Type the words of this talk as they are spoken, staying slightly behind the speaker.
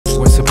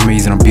up,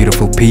 amazing and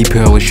beautiful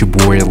people? It's your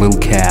boy Lil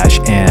Cash,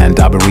 and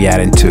I'll be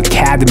reacting to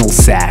Kadim Al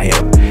Sahir.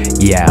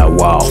 Yeah,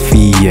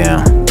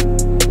 Wafiya.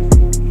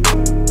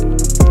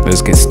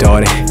 Let's get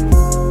started.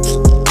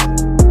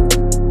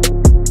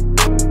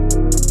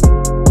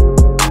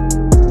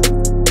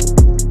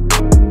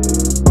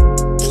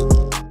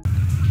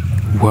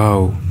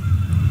 Whoa.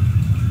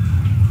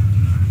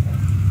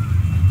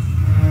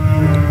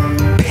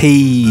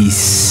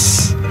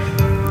 Peace.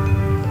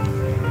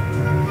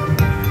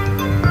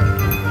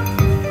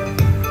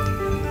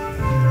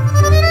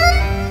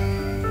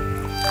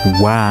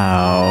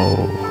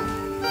 Wow.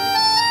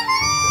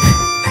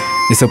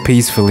 It's so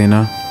peaceful, you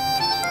know.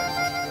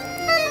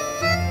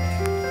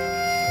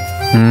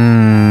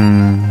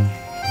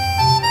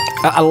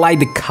 I like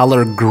the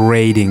color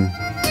grading.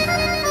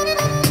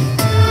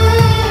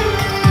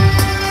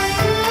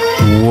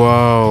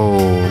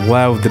 Whoa,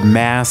 wow, the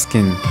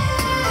masking.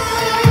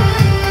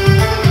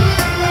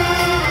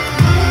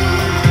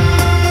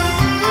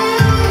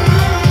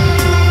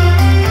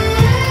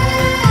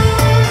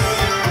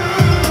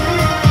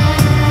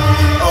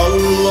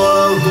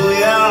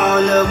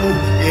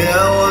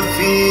 يا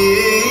وفيا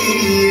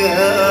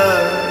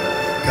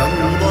كم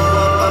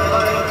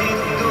ضاقت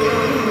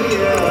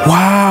الدنيا.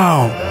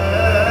 Wow.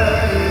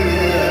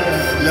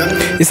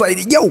 It's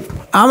like, yo,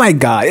 oh my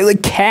god, it's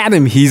like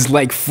Kadim. He's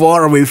like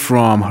far away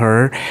from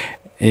her,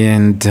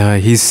 and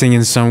he's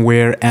singing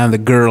somewhere, and the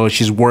girl,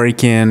 she's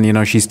working, you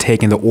know, she's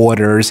taking the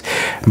orders,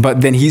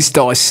 but then he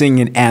starts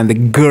singing and the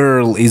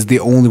girl is the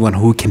only one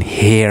who can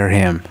hear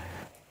him,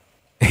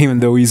 even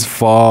though he's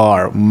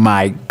far.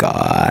 My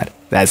god,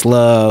 that's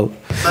love.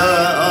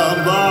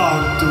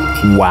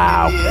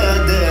 Wow.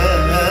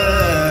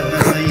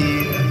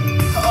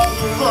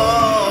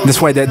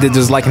 That's why that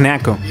there's like an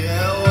echo.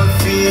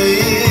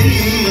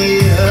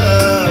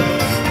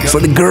 So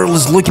the girl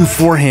is looking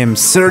for him,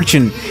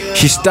 searching.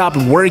 She stopped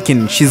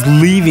working, she's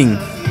leaving,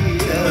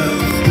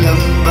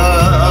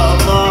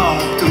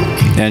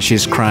 and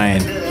she's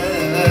crying.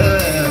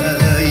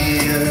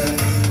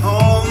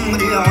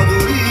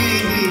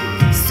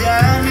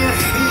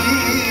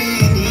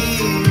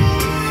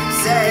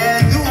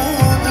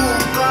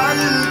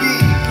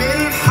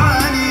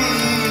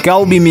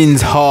 Qalbi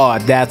means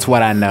heart, that's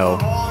what I know.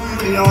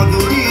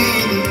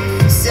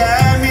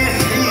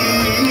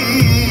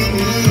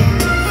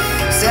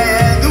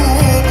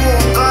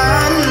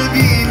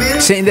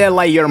 Saying that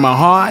like you're my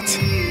heart.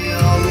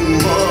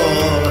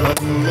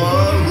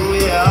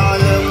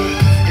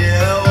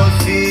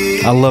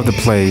 I love the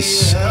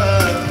place.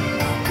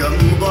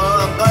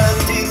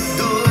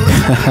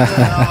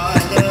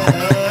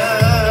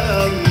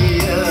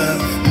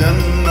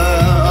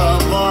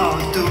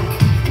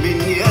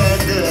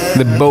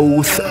 They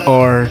both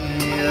are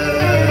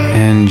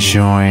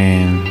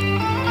enjoying.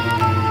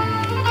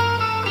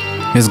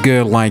 It's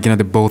good, like, you know,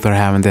 they both are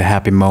having the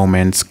happy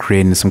moments,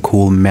 creating some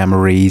cool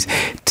memories,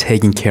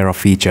 taking care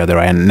of each other.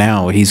 And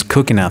now he's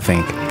cooking, I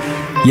think.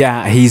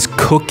 Yeah, he's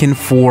cooking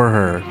for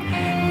her,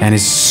 and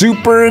it's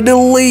super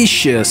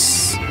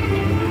delicious.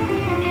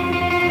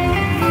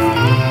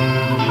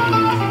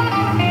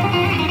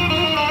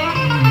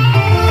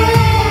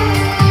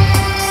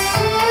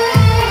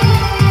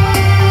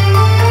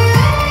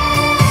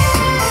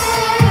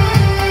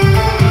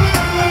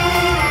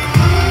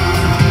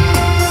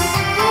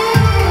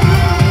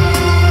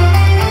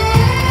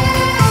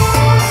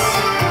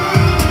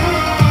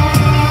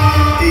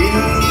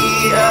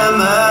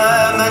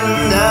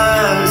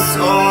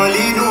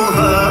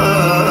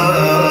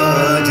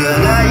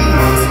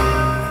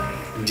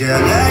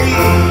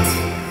 جنيت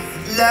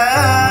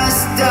لا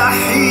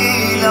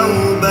استحي لو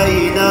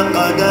بين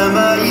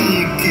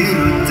قدميك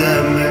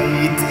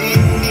ارتميت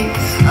إني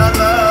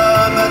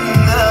أمام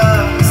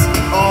الناس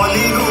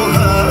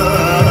أعلنها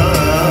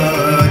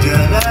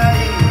جنيت.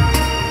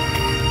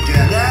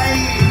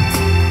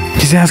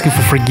 He's asking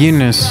for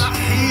forgiveness.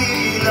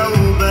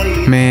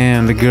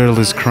 Man, the girl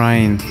is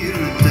crying.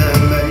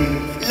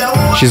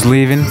 She's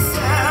leaving.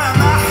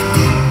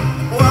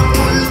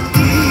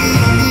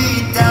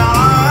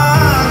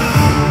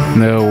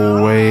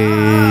 No way.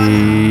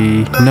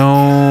 No.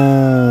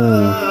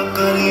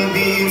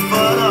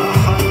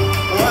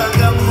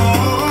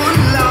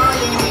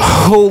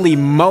 Holy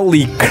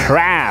moly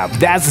crap.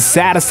 That's the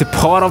saddest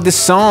part of the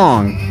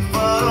song.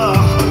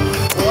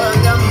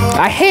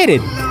 I hate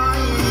it.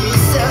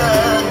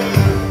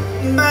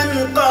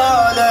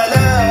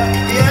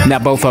 Now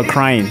both are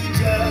crying.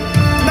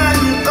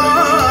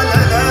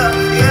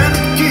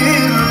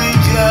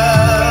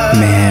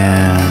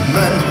 Man.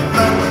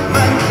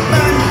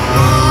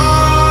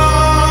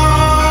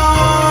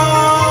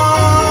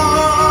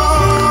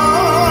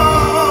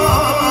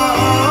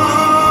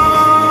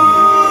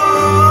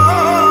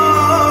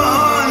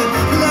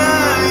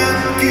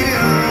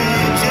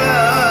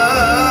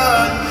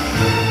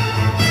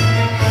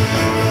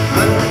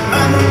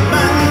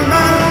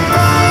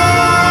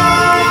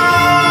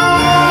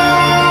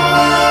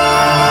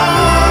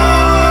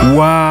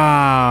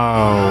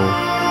 Wow.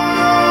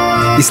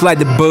 It's like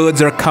the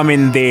birds are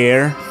coming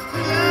there.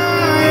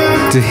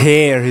 to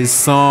hear his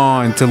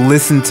song, to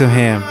listen to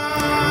him.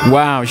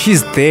 Wow,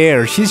 she's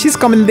there. She's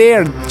coming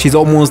there. She's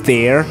almost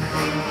there.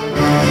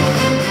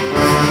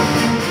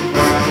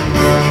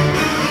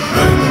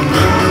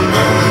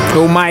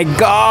 Oh my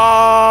God!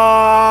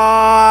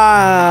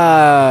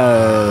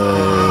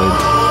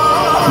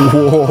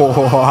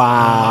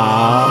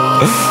 Wow!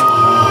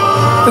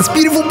 That's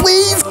beautiful.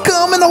 Please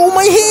come and hold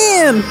my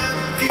hand.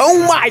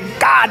 Oh my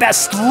God,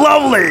 that's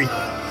lovely.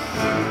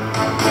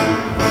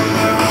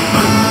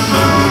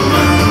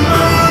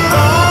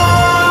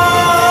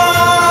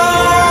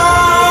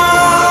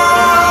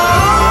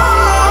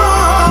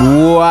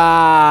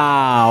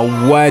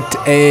 Wow,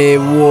 what a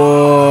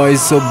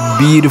voice, so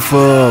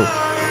beautiful.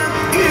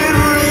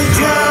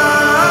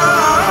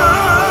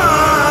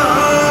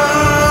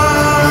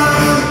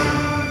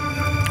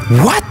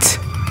 What?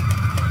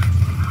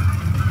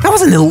 That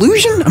was an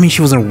illusion? I mean,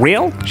 she wasn't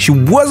real? She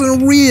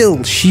wasn't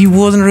real. She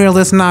wasn't real.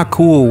 That's not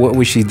cool. What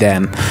was she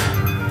then?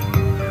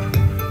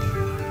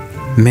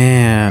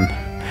 Man.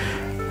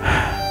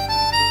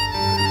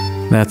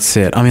 That's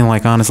it. I mean,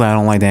 like, honestly, I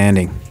don't like the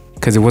ending.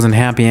 Because it wasn't a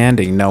happy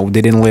ending. No,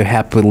 they didn't live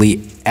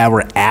happily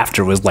ever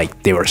after. It was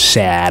like they were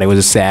sad. It was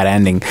a sad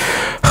ending.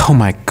 Oh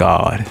my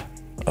God.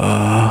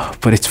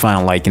 But it's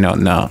fine. Like, you know,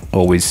 not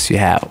always you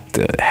have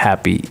the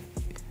happy.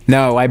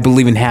 No, I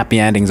believe in happy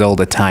endings all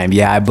the time.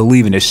 Yeah, I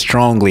believe in it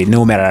strongly.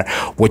 No matter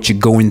what you're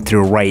going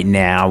through right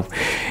now.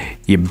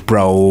 You're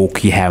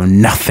broke. You have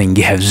nothing.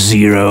 You have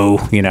zero.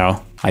 You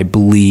know, I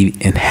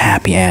believe in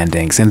happy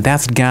endings. And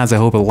that's it, guys. I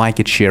hope you like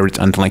it. Share it.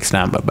 Until next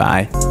time.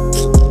 Bye-bye.